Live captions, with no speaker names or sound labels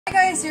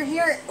Hi guys, you're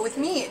here with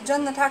me,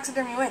 Jen the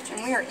Taxidermy Witch,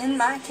 and we are in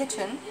my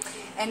kitchen,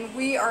 and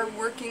we are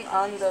working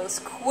on those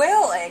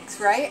quail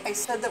eggs, right? I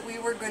said that we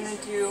were going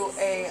to do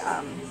a,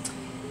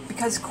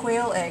 because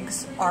quail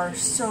eggs are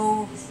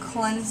so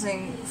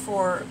cleansing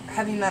for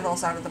heavy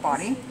metals out of the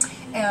body,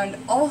 and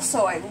also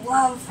I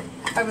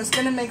was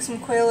going to make some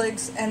quail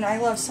eggs, and I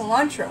love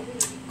cilantro.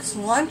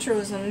 Cilantro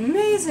is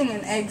amazing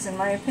in eggs in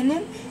my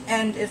opinion,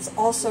 and it's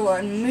also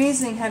an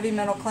amazing heavy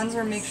metal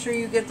cleanser. Make sure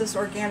you get this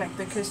organic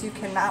because you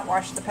cannot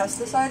wash the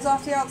pesticides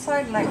off the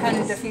outside, and that kind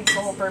of defeats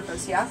the whole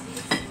purpose, yeah?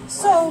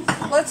 So,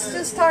 let's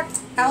just talk.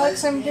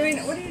 Alex, I'm doing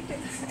it. What do you do?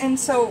 And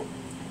so,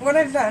 what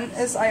I've done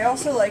is I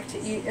also like to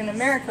eat, in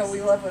America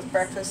we love with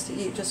breakfast to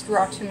eat just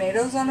raw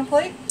tomatoes on a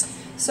plate.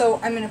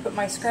 So I'm going to put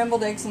my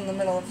scrambled eggs in the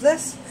middle of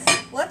this.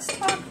 Let's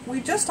talk,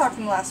 we just talked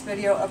in the last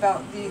video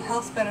about the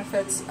health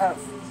benefits of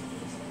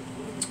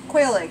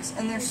quail eggs,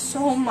 and there's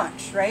so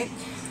much, right?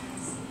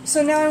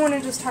 So now I want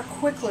to just talk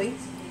quickly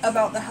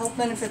about the health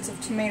benefits of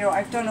tomato.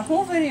 I've done a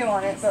whole video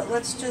on it, but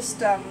let's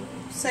just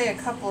say a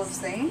couple of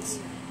things.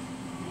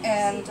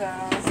 And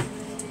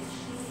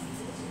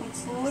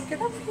let's look it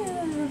up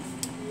here.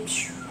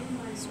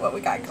 That's what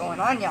we got going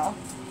on, y'all.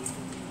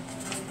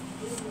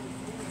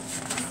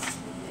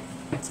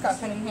 Scott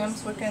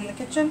Cunningham's Wicca in the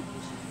kitchen.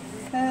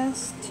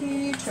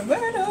 ST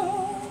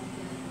tomato.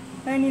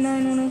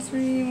 99,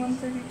 103,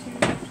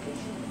 132.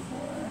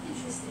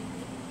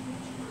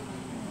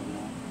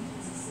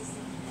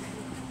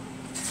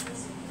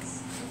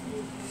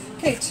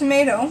 Okay,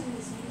 tomato,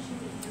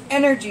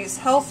 energies,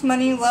 health,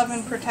 money, love,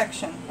 and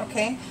protection,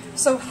 okay?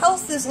 So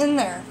health is in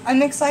there.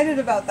 I'm excited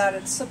about that.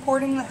 It's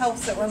supporting the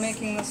health that we're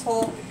making this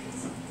whole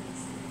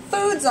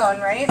foods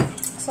on, right?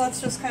 So let's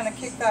just kind of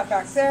kick that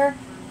back there.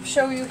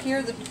 Show you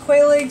here the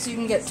quail eggs. You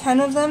can get 10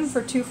 of them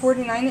for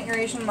 $2.49 at your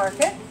Asian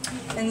market.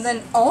 And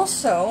then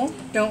also,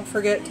 don't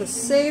forget to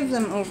save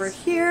them over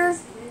here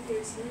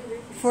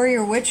for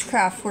your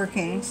witchcraft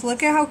workings.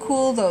 Look at how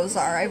cool those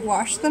are. I've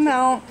washed them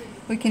out.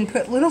 We can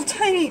put little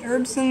tiny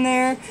herbs in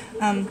there.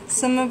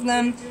 Some of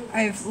them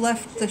I've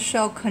left the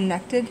shell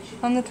connected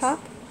on the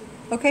top.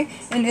 Okay,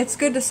 and it's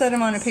good to set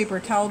them on a paper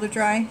towel to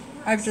dry.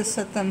 I've just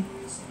set them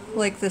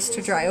like this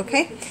to dry,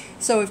 okay?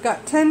 So we've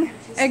got 10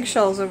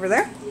 eggshells over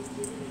there.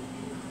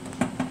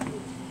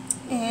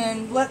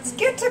 And let's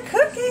get to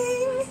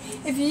cooking.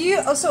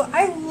 So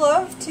I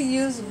love to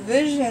use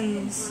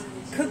Visions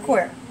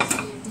cookware.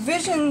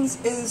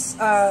 Visions is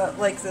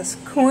like this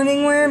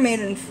Corningware made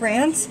in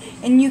France,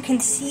 and you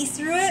can see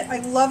through it. I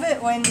love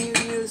it when you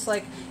use,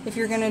 like, if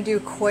you're going to do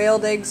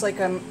quailed eggs, like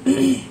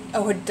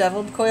oh, a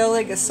deviled quail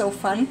egg is so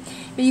fun.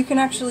 But you can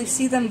actually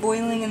see them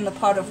boiling in the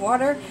pot of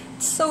water.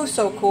 It's so,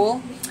 so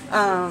cool.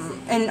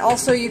 And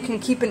also you can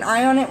keep an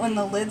eye on it when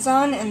the lid's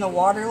on and the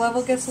water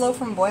level gets low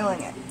from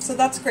boiling it. So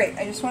that's great.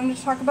 I just wanted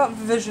to talk about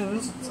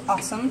Visions. It's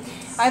awesome.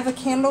 I have a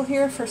candle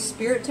here for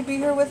Spirit to be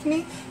here with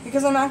me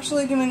because I'm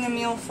actually doing a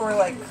meal for,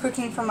 like,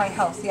 cooking for my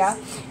health, yeah?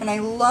 And I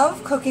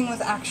love cooking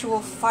with actual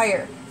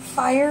fire.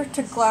 Fire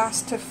to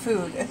glass to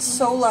food. It's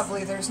so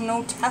lovely. There's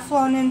no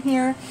Teflon in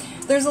here.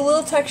 There's a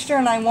little texture,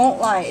 and I won't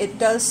lie, it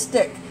does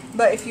stick.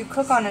 But if you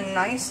cook on a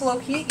nice low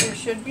heat, you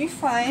should be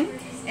fine.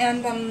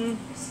 And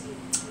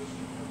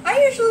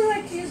I usually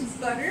like to use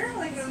butter,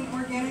 like an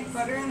organic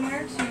butter in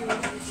there to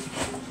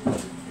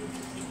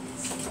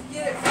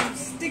get it from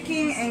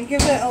sticking and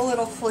give it a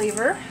little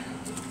flavor.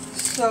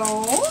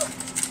 So,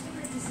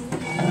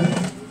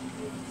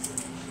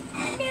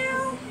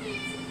 meow,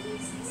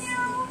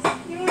 meow.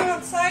 You want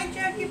outside,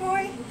 Jackie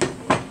boy?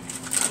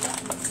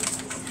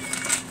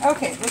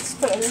 Okay, let's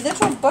put a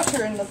little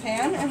butter in the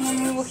pan, and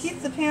then we will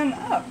heat the pan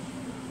up.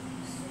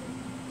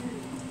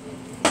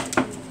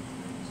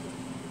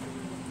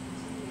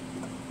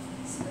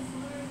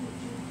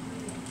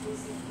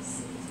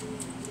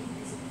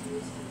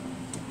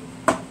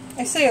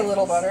 I say a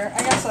little butter.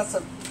 I guess that's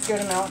a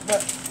good amount,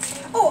 but...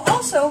 Oh,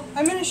 also,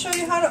 I'm going to show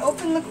you how to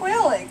open the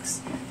quail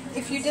eggs.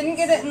 If you didn't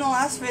get it in the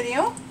last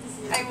video,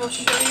 I will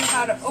show you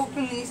how to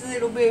open these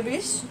little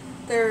babies.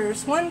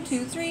 There's 1,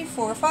 2, 3,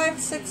 4, 5,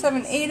 6,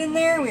 7, 8 in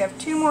there. We have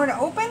 2 more to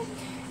open.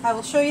 I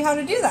will show you how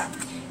to do that.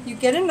 You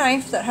get a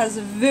knife that has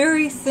a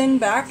very thin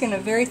back and a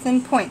very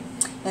thin point.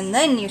 And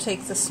then you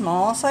take the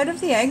small side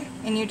of the egg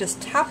and you just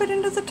tap it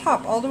into the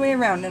top all the way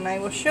around, and I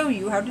will show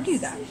you how to do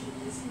that.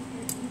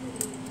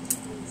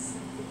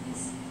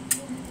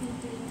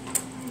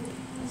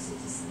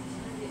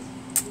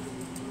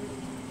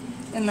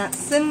 And that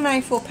thin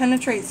knife will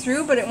penetrate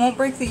through, but it won't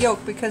break the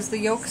yolk because the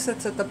yolk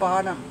sits at the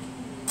bottom.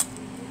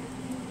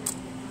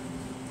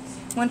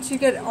 Once you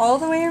get all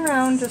the way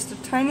around, just a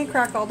tiny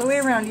crack all the way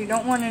around, you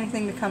don't want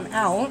anything to come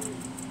out.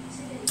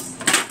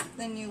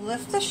 Then you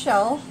lift the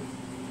shell,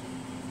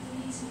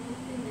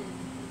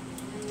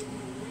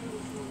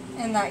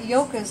 and that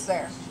yolk is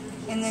there.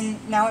 And then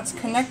now it's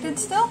connected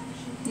still.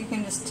 You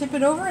can just tip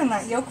it over and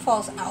that yolk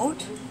falls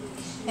out.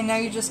 And now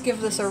you just give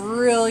this a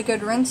really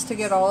good rinse to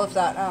get all of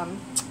that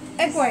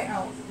egg white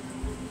out.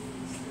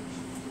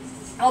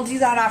 I'll do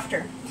that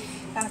after.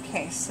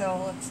 Okay,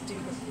 so let's do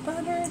the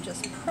butter,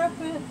 just prep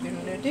it,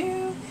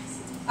 do-do-do-do.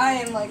 I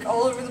am like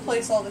all over the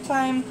place all the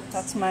time.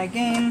 That's my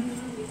game.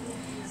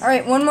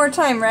 Alright, one more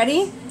time.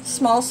 Ready?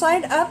 Small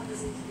side up,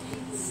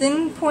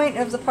 thin point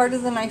of the part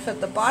of the knife at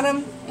the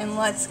bottom, and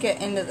let's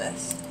get into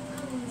this.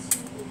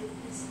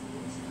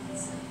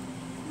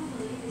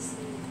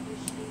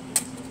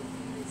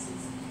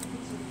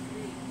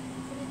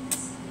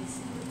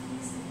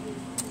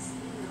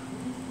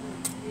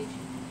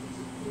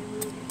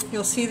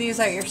 You'll see these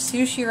at your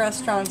sushi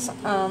restaurants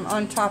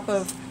on top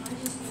of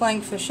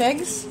flying fish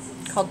eggs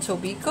called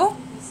tobiko.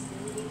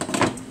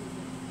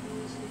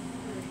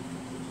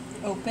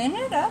 Open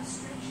it up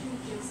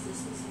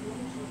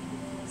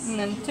and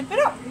then tip it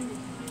up.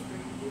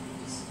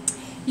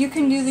 You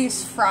can do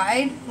these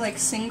fried, like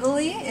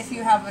singly, if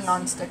you have a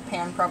non-stick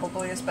pan,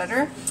 probably is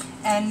better.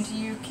 And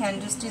you can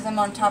just do them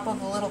on top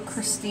of a little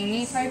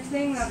crostini type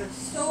thing. That is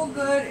so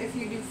good if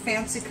you do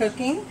fancy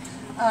cooking.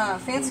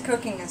 Fancy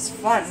cooking is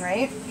fun,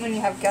 right? When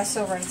you have guests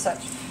over and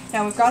such.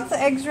 Now we've got the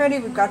eggs ready,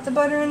 we've got the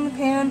butter in the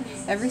pan,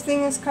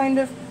 everything is kind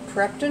of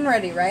prepped and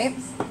ready, right?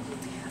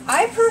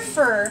 I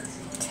prefer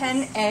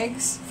 10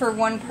 eggs for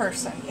one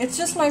person. It's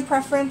just my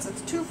preference.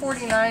 It's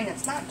 $2.49.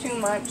 It's not too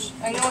much.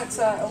 I know it's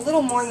a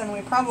little more than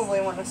we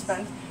probably want to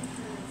spend.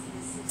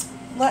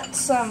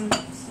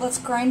 Let's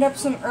grind up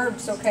some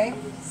herbs, okay?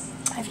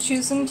 I've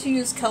chosen to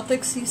use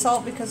Celtic sea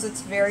salt because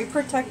it's very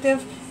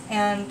protective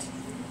and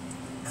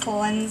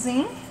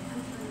cleansing.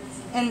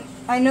 And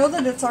I know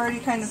that it's already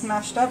kind of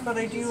mashed up, but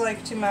I do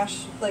like to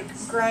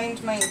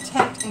grind my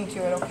intent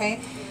into it, okay?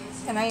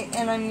 And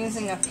I'm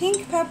using a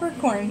pink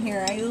peppercorn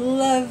here. I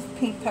love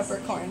pink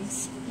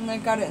peppercorns. And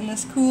I've got it in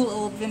this cool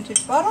old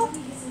vintage bottle.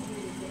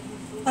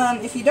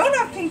 If you don't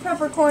have pink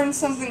peppercorns,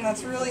 something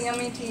that's really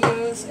yummy to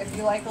use if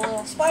you like a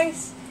little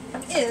spice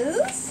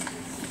is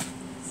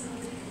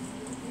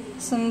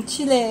some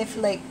chile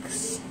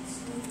flakes.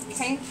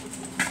 Okay?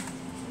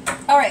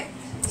 Alright,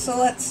 so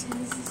let's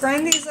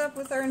grind these up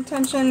with our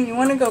intention. You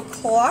want to go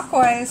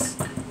clockwise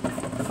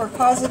for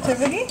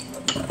positivity.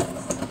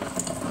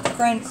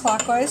 Grind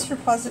clockwise for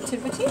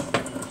positivity.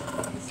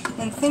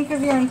 And think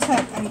of your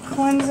intent. I'm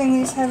cleansing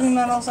these heavy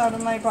metals out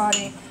of my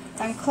body.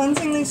 I'm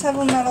cleansing these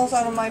heavy metals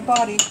out of my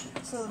body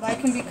so that I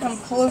can become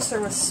closer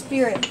with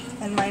spirit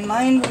and my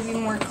mind will be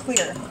more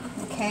clear.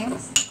 Okay?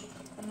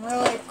 And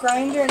really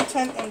grind your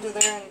intent into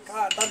there, and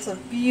God, that's a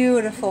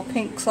beautiful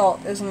pink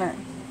salt, isn't it?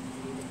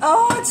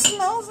 Oh, it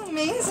smells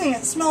amazing.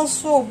 It smells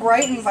so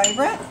bright and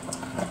vibrant.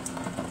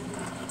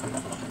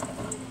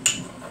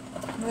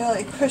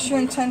 Really push your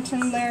intent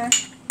in there.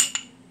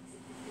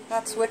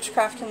 That's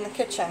witchcraft in the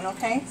kitchen,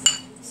 okay?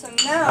 So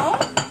now,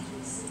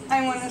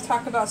 I want to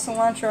talk about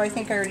cilantro. I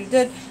think I already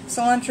did.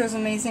 Cilantro is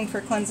amazing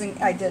for cleansing.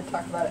 I did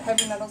talk about it.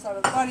 Heavy metals out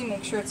of the body.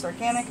 Make sure it's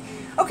organic.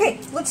 Okay,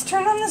 let's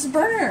turn on this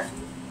burner.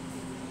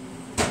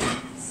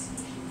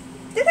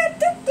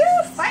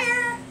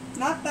 Fire!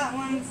 Not that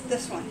one.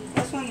 This one.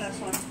 This one, this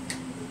one.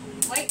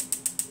 Light.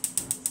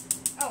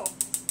 Oh,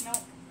 no.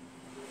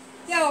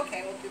 Yeah,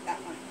 okay, we'll do that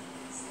one.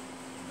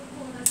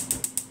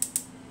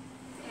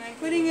 And I'm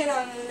putting it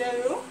on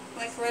low,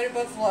 like right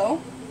above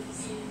low.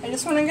 I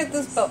just want to get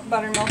this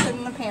butter melted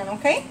in the pan,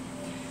 okay?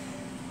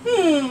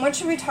 What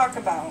should we talk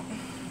about?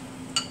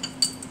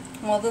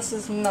 Well, this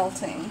is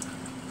melting.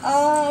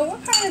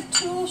 What kind of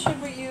tool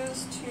should we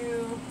use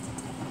to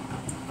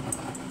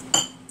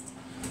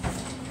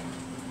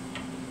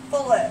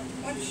flip?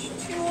 Which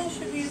tool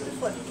should we use to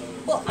flip?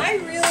 Well, I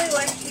really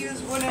like to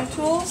use wooden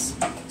tools,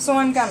 so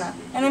I'm gonna.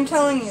 And I'm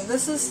telling you,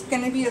 this is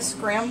going to be a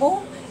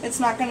scramble. It's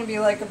not going to be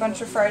like a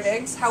bunch of fried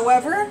eggs.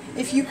 However,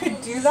 if you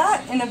could do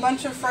that in a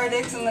bunch of fried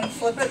eggs and then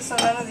flip it so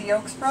none of the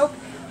yolks broke,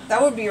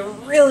 that would be a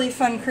really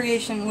fun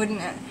creation,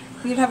 wouldn't it?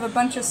 You'd have a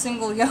bunch of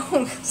single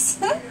yolks.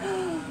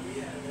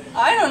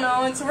 I don't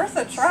know, it's worth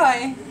a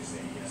try.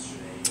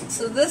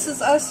 So this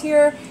is us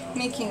here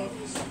making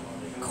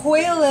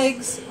quail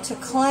eggs to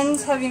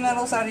cleanse heavy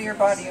metals out of your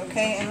body,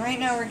 okay? And right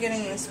now we're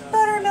getting this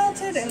butter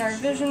melted in our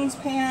Visions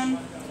pan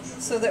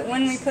so that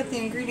when we put the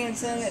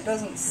ingredients in, it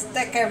doesn't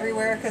stick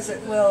everywhere, because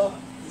it will.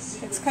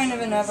 It's kind of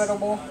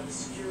inevitable.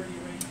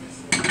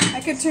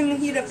 I could turn the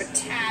heat up a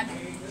tad.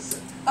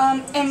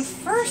 And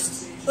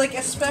first, like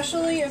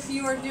especially if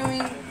you are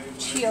doing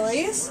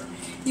chilies,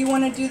 you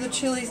want to do the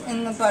chilies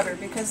in the butter,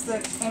 because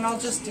and I'll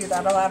just do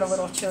that, I'll add a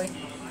little chili.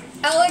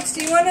 Alex,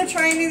 do you want to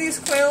try and do these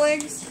quail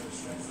eggs?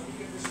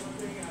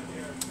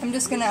 I'm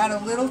just going to add a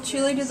little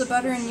chili to the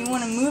butter, and you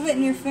want to move it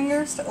in your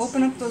fingers to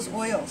open up those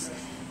oils,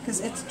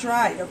 because it's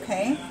dried,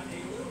 okay?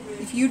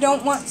 If you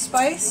don't want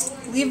spice,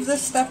 leave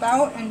this step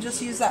out and just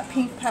use that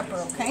pink pepper,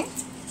 okay?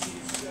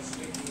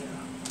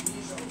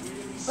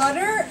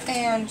 Butter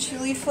and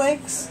chili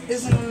flakes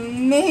is an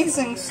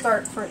amazing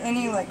start for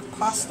any like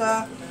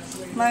pasta.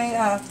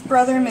 My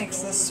brother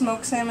makes this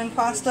smoked salmon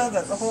pasta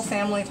that the whole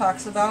family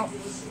talks about.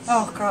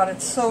 Oh God,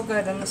 it's so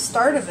good. And the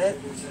start of it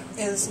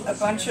is a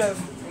bunch of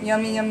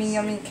yummy, yummy,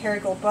 yummy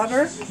Kerrygold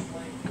butter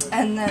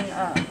and then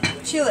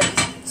chili.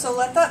 So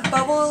let that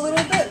bubble a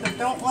little bit, but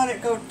don't let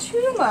it go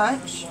too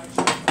much.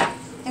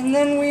 And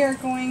then we are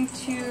going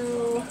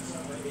to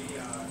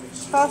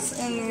toss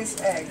in these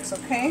eggs,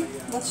 okay?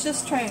 Let's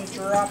just try and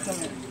drop them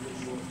in.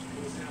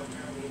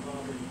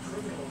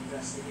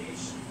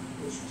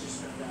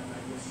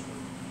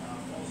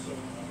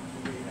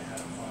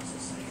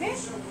 Okay.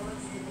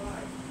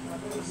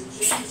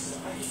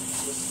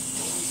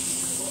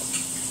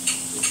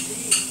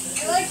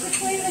 I like to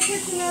clean the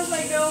kitchen as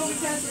I go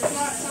because it's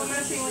not so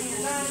messy when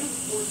you're done.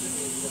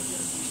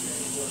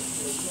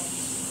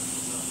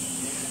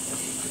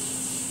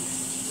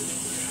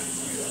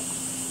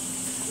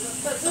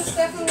 But this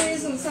definitely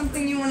isn't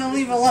something you want to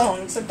leave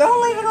alone, so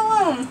don't leave it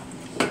alone.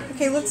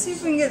 Okay, let's see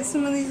if we can get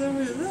some of these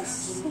over to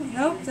this.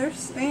 Nope, they're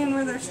staying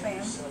where they're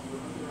staying.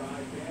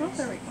 Oh,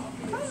 there we go.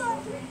 Come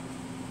on.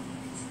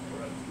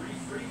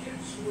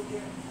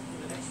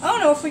 Oh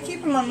no, if we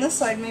keep them on this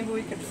side, maybe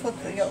we could flip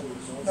the yolk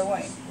the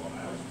way.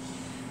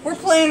 We're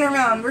playing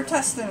around, we're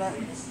testing it.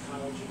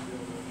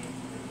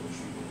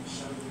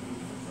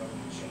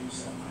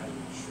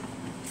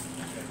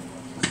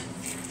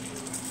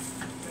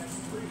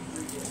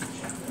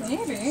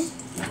 Maybe.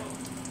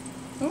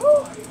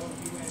 Ooh.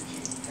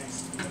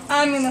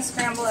 I'm gonna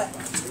scramble it.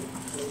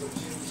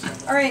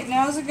 Alright,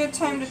 now is a good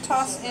time to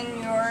toss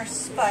in your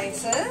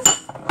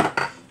spices.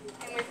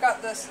 And we've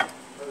got this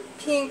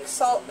pink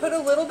salt. Put a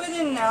little bit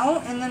in now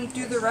and then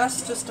do the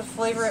rest just to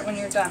flavor it when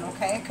you're done,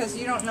 okay? Because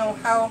you don't know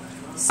how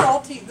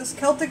salty. This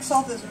Celtic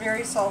salt is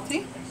very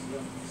salty.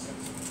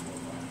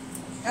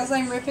 As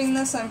I'm ripping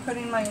this, I'm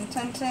putting my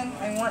intent in.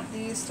 I want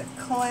these to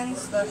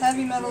cleanse the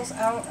heavy metals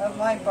out of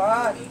my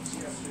body.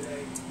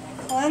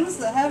 Cleanse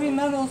the heavy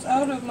metals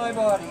out of my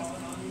body.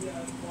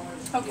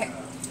 Okay.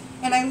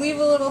 And I leave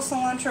a little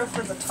cilantro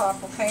for the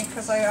top, okay?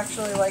 Because I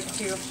actually like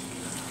to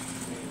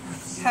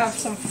have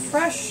some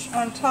fresh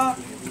on top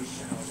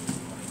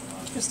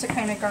just to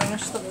kind of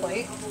garnish the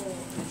plate.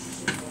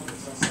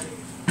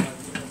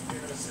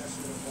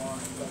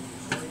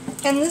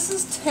 And this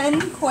is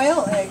 10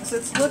 quail eggs.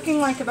 It's looking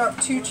like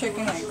about 2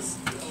 chicken eggs.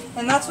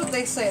 And that's what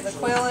they say. The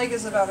quail egg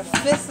is about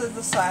 1/5 of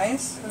the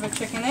size of a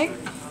chicken egg.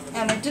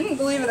 And I didn't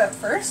believe it at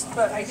first,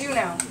 but I do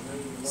now.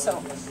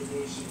 So,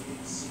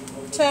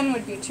 10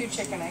 would be 2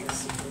 chicken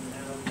eggs.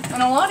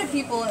 And a lot of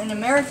people, in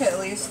America at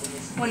least,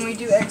 when we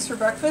do eggs for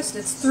breakfast,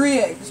 it's 3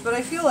 eggs. But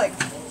I feel like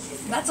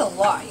that's a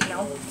lot, you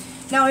know.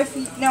 Now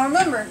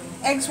remember,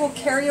 eggs will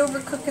carry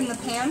over cook in the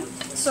pan.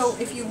 So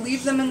if you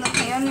leave them in the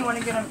pan, you want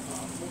to get them,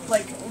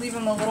 like, leave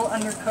them a little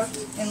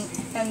undercooked. And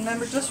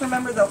just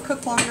remember they'll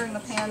cook longer in the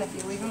pan if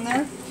you leave them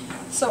there.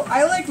 So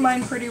I like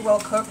mine pretty well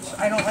cooked.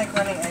 I don't like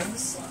running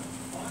eggs.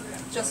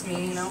 Just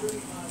me, you know.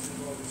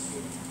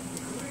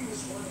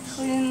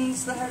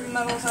 Cleanse the heavy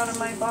metals out of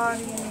my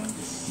body.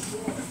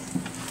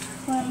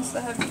 Cleanse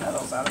the heavy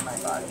metals out of my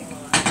body.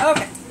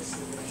 Okay.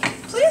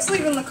 Please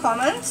leave in the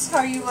comments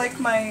how you like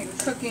my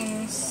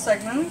cooking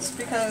segments,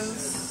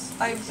 because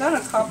I've done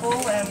a couple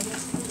and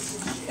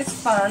it's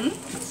fun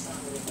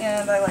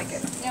and I like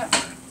it. Yeah.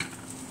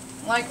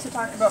 I like to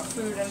talk about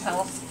food and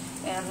health,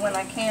 and when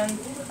I can,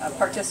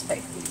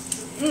 participate.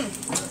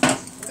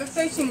 It's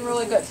tasting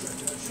really good.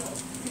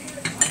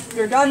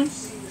 You're done.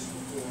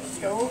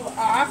 Stove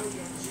off.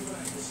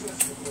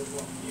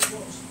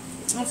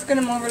 Let's get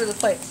them over to the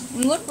plate.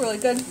 They look really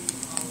good.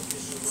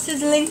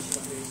 Sizzling.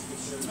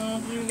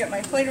 Let me get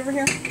my plate over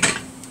here.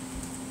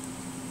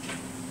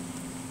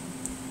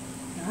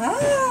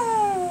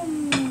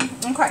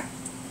 Okay.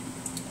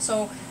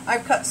 So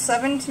I've cut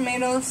 7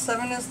 tomatoes.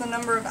 7 is the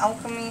number of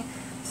alchemy.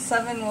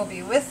 7 will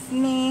be with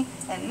me.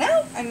 And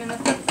now I'm going to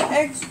put the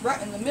eggs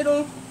right in the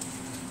middle.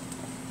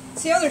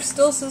 See how they're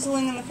still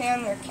sizzling in the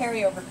pan? They're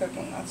carryover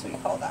cooking. That's what you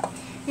call that.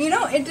 You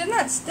know, it did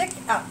not stick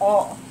at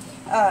all.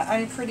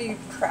 I'm pretty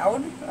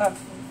proud of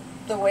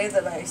the way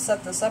that I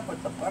set this up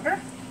with the butter.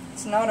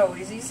 It's not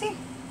always easy.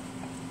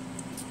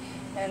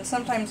 And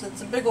sometimes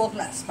it's a big old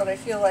mess, but I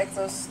feel like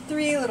those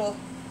 3 little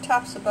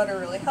taps of butter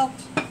really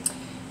helped.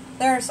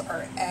 There's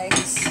our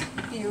eggs.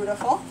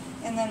 Beautiful.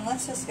 And then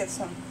let's just get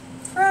some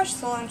fresh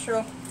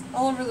cilantro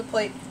all over the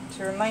plate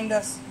to remind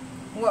us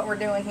what we're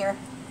doing here.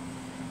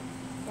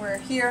 We're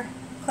here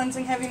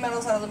cleansing heavy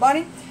metals out of the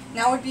body.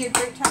 Now would be a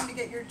great time to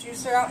get your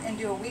juicer out and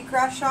do a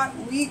wheatgrass shot.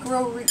 We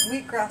grow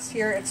wheatgrass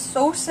here. It's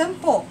so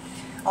simple.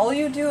 All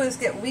you do is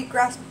get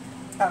wheatgrass,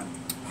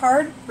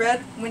 hard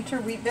red winter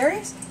wheat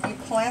berries. You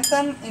plant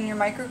them in your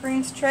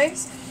microgreens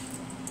trays,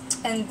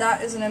 and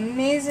that is an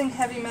amazing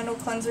heavy metal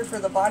cleanser for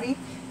the body.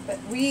 But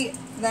we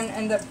then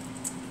end up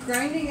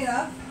grinding it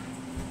up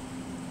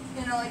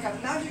in like a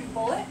magic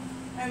bullet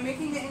and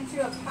making it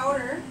into a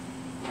powder.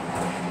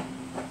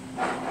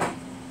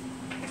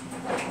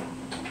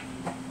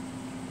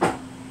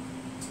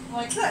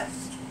 Like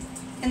this.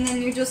 And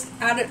then you just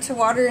add it to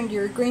water into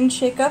your green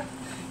shake up.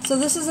 So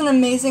this is an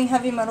amazing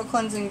heavy metal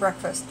cleansing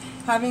breakfast.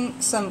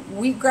 Having some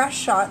wheatgrass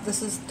shot.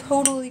 This is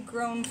totally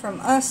grown from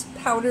us,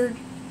 powdered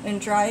and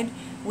dried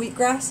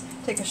wheatgrass.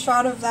 Take a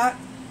shot of that.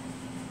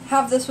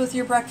 Have this with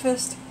your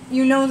breakfast.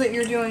 You know that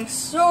you're doing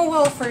so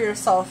well for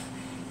yourself.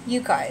 You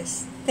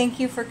guys, thank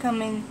you for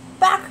coming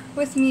back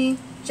with me,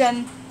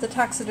 Jen, the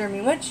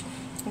Taxidermy Witch,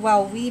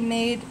 while we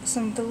made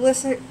some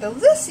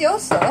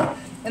delicioso,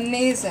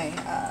 amazing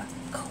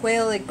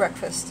quail egg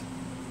breakfast.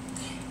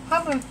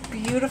 Have a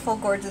beautiful,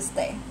 gorgeous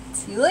day.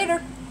 See you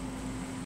later.